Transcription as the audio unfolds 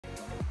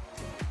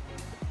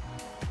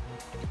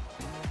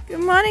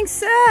Good morning,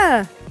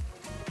 sir.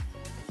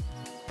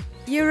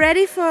 You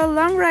ready for a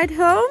long ride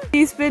home?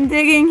 He's been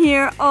digging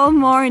here all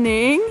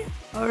morning.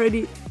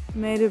 Already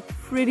made a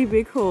pretty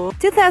big hole.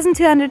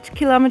 2,200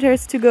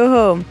 kilometers to go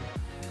home.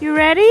 You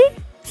ready?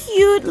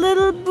 Cute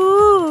little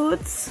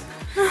boots.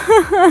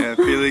 Yeah,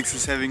 Felix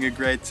is having a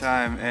great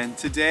time, and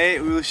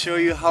today we will show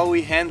you how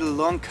we handle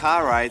long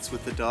car rides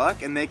with the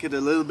dog and make it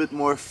a little bit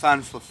more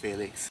fun for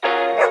Felix.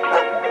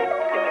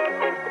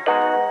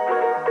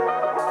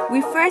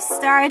 We first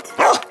start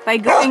by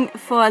going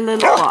for a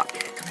little walk.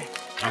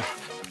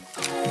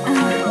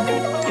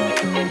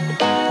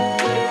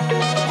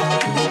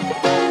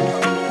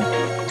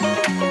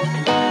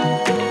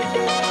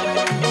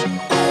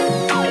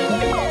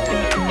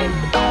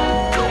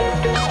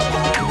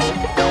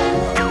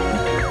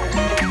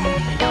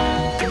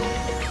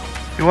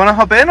 You wanna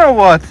hop in or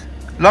what?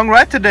 Long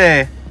ride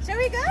today. Shall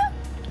we go?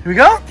 Here we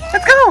go? Okay.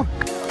 Let's go!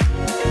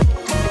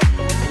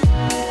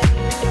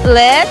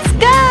 Let's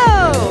go!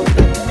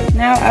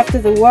 Now after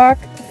the walk,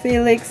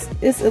 Felix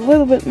is a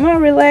little bit more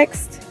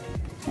relaxed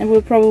and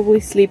will probably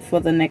sleep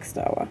for the next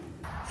hour.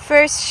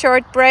 First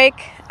short break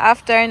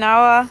after an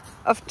hour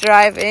of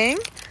driving.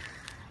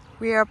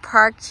 We are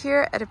parked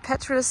here at a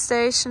petrol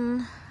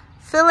station,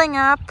 filling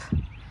up,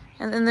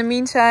 and in the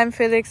meantime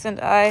Felix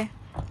and I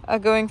are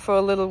going for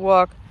a little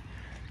walk.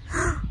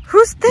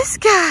 Who's this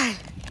guy?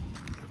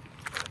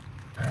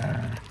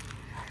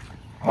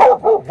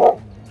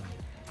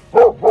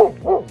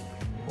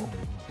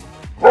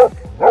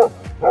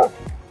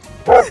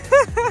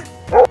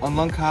 On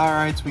long car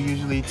rides we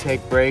usually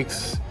take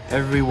breaks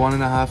every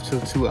 1.5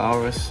 to 2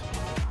 hours.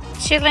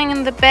 Chilling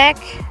in the back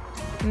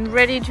and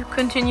ready to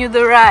continue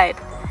the ride.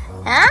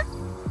 Huh?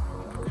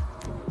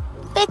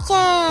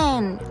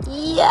 Bittchen!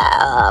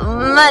 Yeah,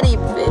 muddy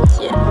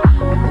Bittchen.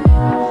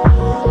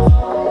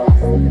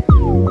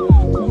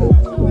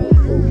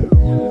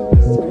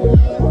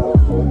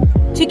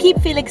 To keep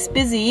Felix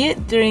busy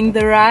during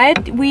the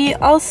ride, we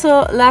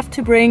also love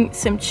to bring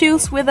some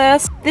chews with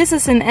us. This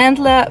is an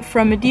antler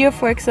from a deer,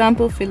 for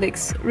example.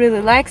 Felix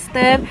really likes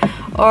that.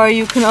 Or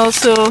you can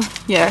also,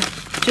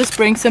 just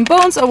bring some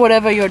bones or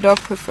whatever your dog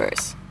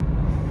prefers.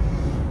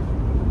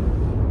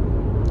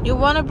 You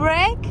want a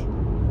break?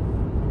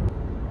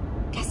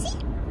 Cassie?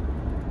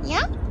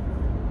 Yeah?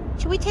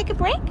 Should we take a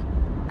break?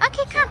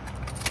 Okay, come.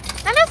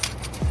 Alles?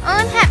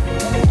 Und happ.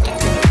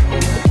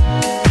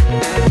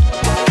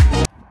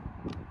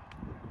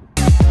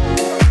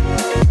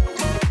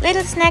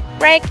 Little snack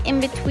break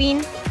in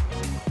between.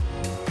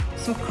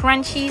 Some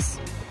crunchies.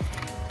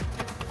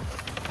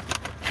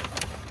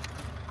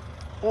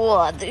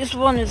 Oh, this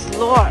one is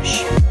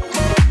large.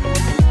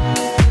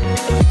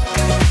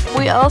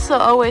 We also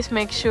always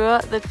make sure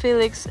that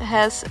Felix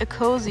has a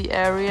cozy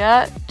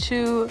area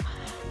to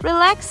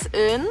relax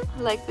in,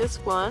 like this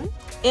one.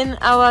 In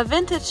our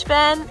vintage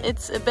van,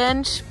 it's a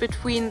bench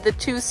between the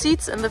two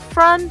seats in the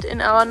front.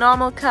 In our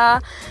normal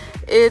car,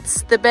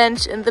 it's the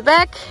bench in the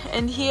back,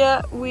 and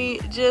here we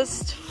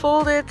just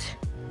folded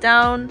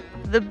down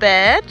the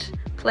bed,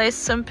 place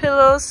some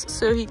pillows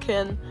so he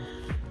can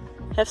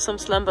have some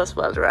slumbers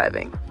while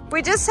driving.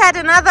 We just had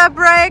another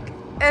break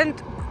and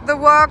the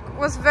walk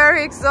was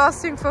very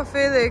exhausting for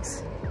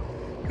Felix.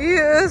 He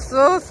is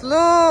so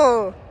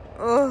slow.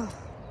 Oh.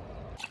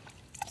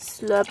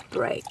 Slurp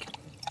break.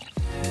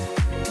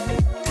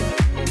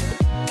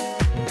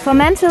 For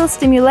mental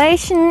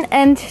stimulation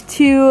and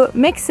to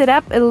mix it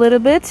up a little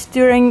bit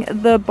during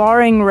the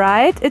boring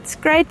ride, it's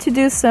great to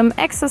do some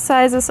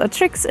exercises or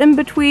tricks in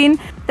between.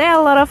 They're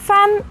a lot of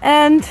fun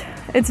and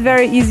it's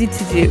very easy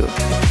to do.